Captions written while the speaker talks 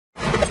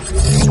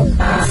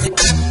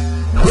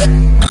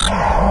Welcome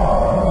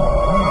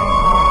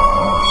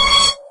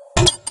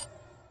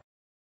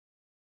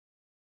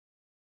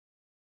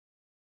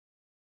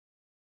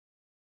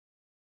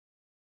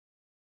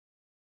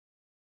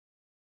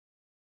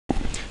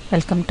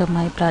to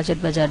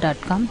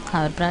MyProjectBazaar.com.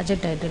 Our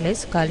project title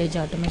is College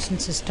Automation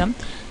System.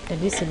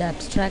 Let me see the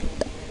abstract.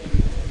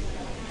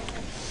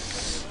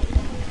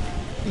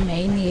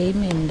 Main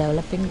aim in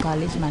developing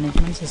college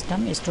management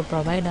system is to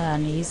provide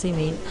an easy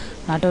way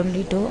not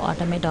only to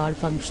automate all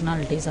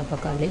functionalities of a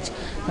college,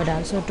 but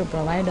also to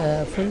provide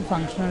a full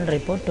functional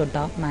report to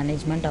top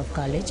management of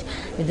college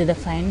with the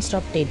finest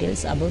of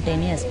details about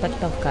any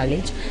aspect of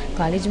college.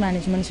 College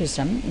management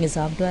system is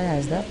software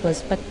has the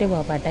perspective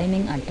of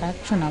attaining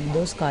attraction of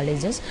those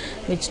colleges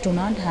which do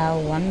not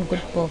have one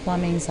good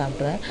performing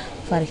software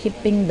for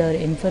keeping their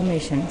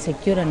information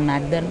secure and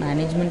make their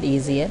management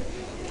easier.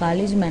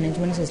 College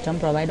management system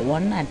provide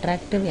one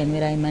attractive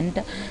environment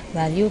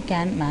where you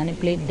can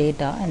manipulate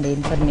data and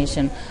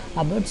information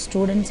about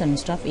students and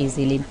staff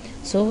easily.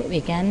 So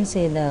we can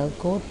say the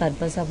core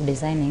purpose of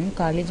designing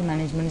college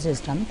management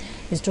system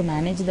is to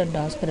manage the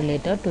tasks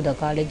related to the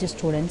college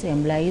students,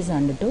 employees,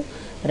 and to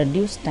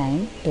reduce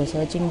time to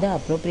searching the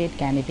appropriate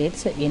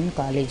candidates in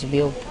college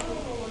view.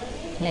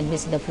 Let me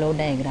see the flow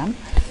diagram.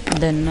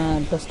 Then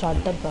to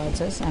start the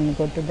process and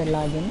go to the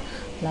login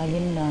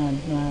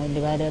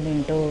divided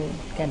into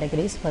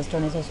categories. First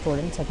one is a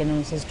student, second one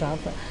is a staff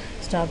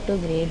to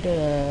grade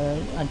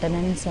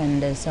attendance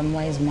and some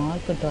wise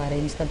mark to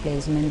arrange the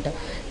placement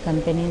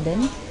company,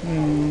 then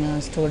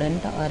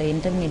student or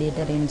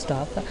intermediate in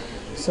staff.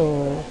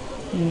 So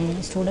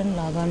student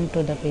log on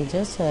to the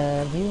pages,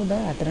 view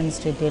the attendance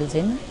details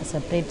in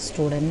separate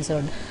students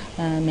or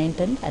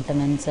maintain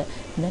attendance,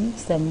 then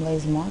some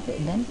wise mark,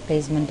 then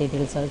placement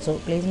details also.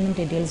 Placement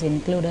details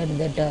included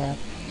that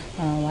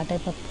what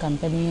type of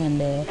company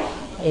and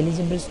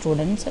eligible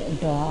students,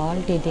 to all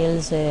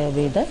details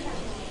with the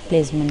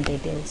placement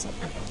details.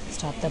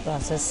 Stop the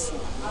process.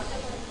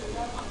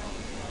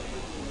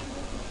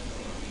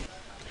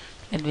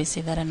 Let me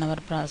see there in our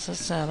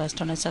process. First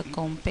one is a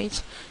home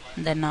page,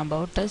 then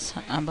about us,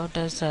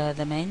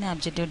 the main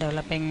objective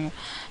developing,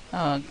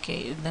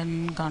 okay,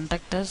 then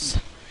contact us,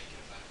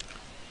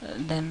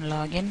 then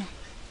login.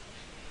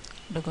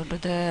 To go to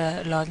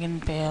the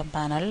login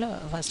panel,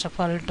 first of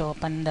all to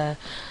open the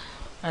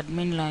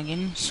admin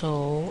login,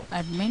 so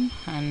admin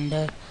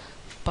and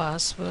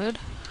password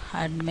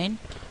admin.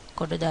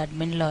 Go to the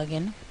admin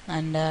login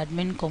and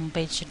admin home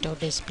page to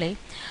display.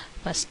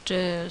 First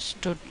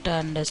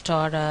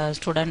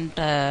student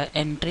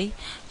entry,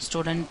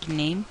 student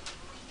name,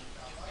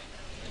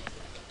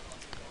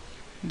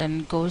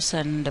 then course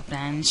and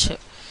branch,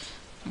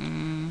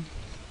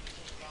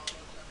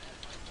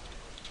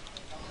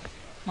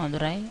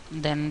 Madurai,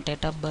 then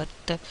date of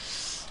birth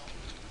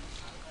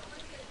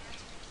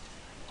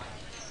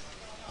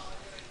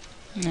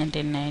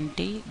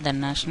 1990, the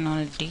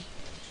nationality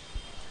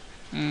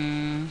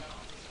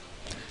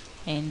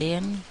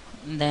Indian,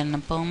 then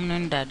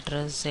permanent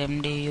address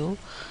MDU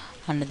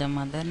and the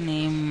mother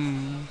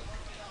name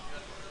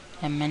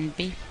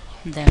MNP,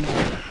 then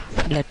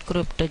blood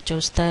group to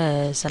choose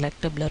the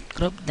select blood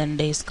group, then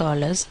day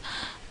scholars,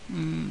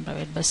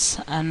 private bus,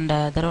 and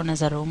other one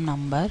is a room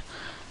number.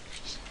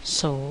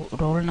 So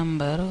roll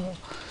number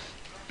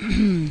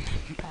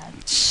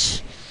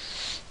batch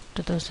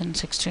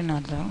 2016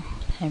 or the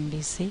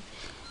MBC,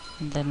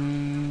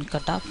 then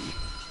cutoff,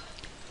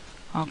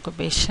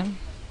 occupation,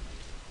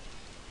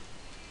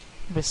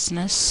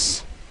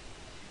 business,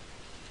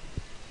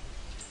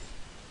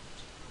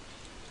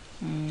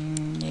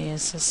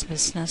 ASS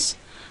business,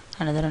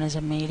 another one is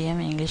a medium,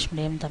 English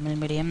medium, Tamil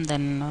medium,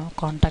 then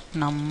contact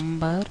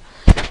number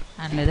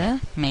and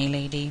the mail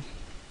ID.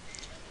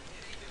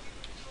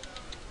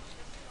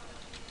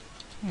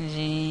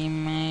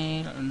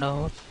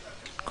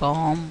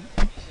 gmail.com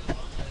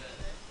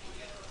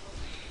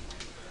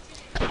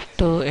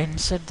to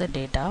insert the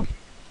data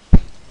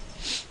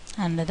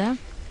and the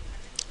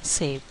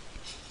save.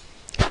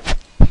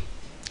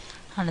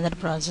 Another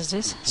process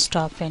is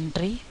staff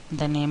entry,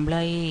 then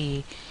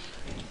employee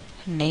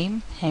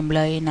name,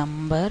 employee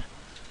number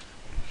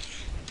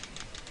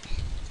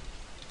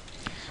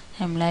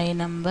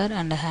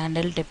and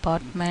handle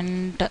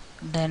department,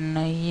 then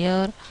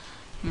year,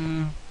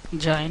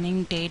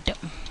 joining date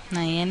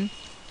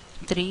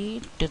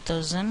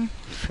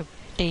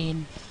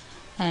 9/3/2015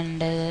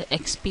 and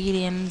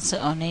experience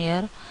on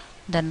year,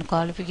 then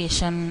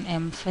qualification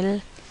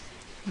MPhil,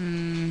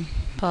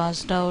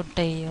 passed out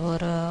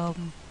your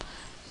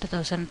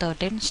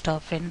 2013,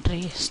 staff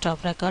entry,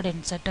 staff record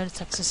inserted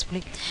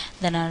successfully.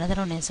 Then another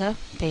one is a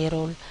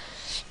payroll.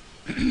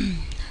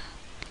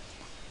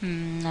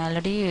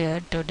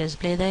 Already to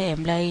display the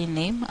employee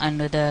name and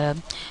the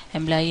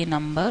employee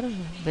number,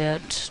 where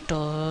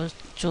to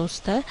choose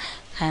the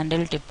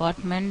handle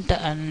department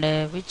and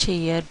which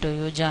year do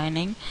you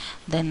joining,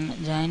 then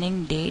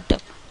joining date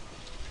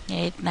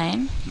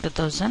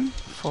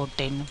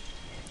 8/9/2014.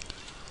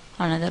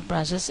 Another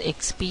process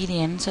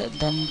experience,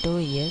 then 2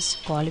 years,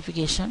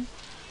 qualification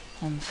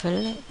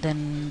MPhil,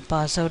 then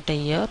pass out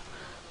year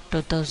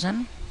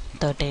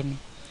 2013,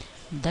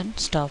 then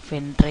staff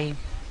entry.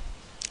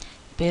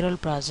 Payroll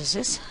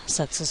processes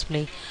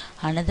successfully.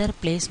 Another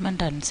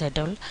placement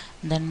unsettled,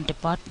 then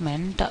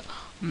department,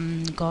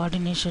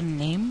 coordination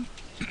name,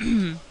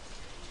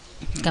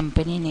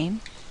 company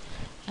name,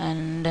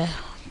 and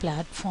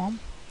platform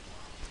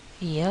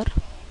year,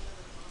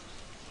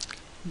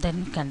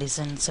 then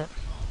conditions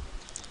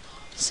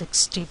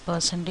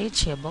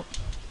 60% above,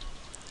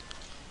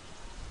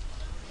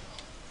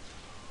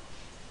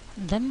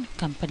 then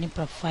company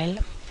profile,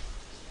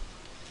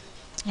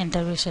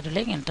 interview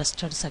scheduling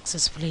interested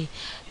successfully.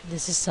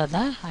 This is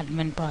the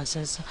admin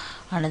process.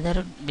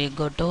 Another we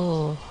go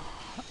to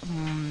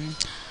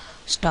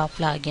staff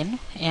login,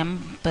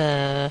 emp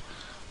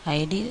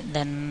id,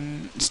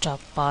 then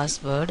staff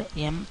password,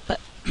 emp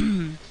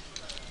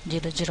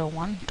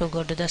 001 to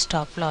go to the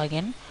staff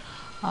login.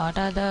 What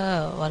are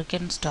the work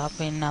and staff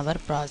in our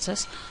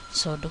process?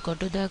 So to go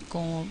to the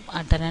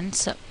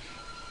attendance,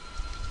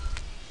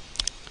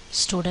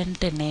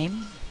 student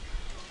name,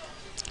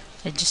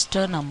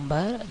 register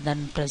number,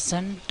 then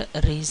present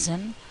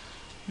reason,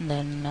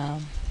 then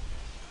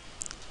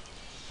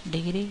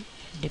degree,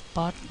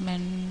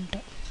 department,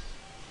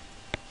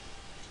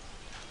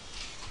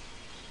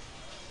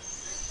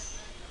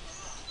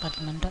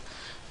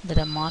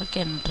 the mark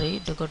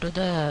entry to go to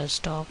the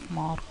staff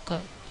mark.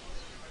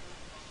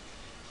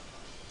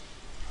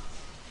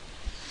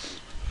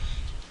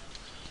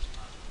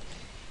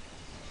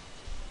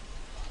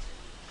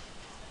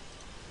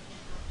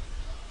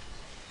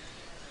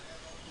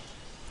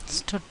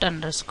 Stud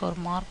underscore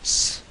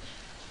marks.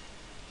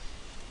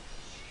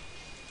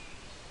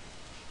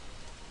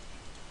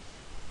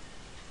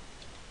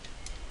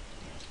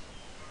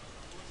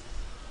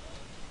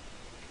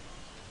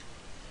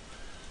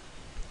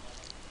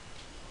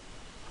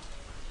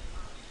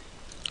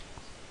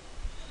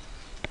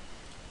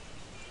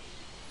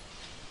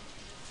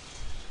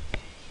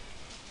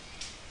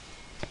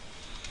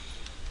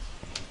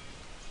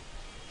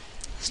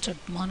 Stud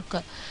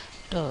mark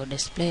to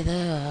display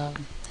the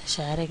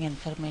sharing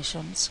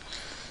informations.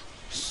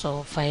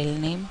 So file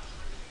name,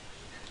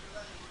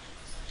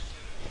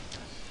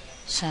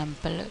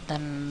 sample,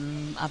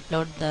 then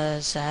upload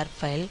the share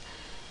file.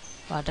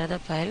 What are the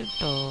file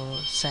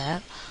to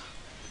share?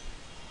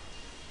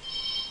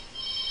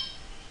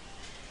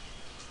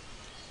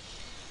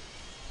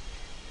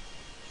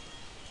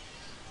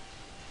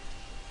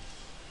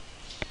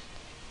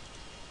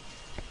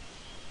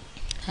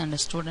 And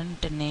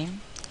student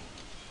name,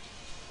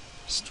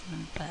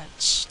 student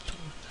batch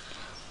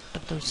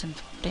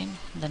 2015,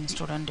 then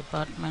student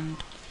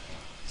department,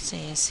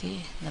 CAC,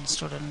 then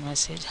student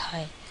message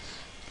hi,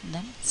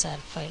 then share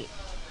file.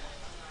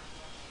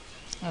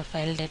 Our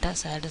file data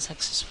shared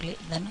successfully.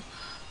 Then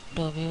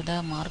to view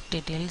the mark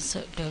details,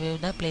 to view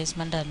the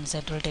placement and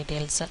settle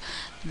details,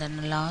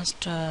 then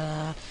last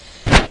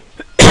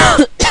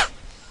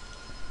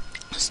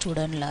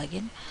student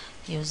login,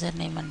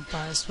 username and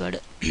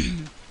password,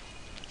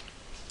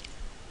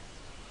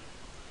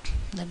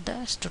 then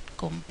the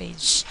studcom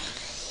page.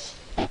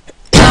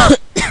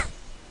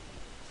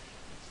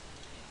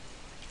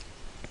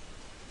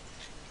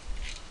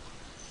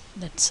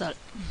 That's all.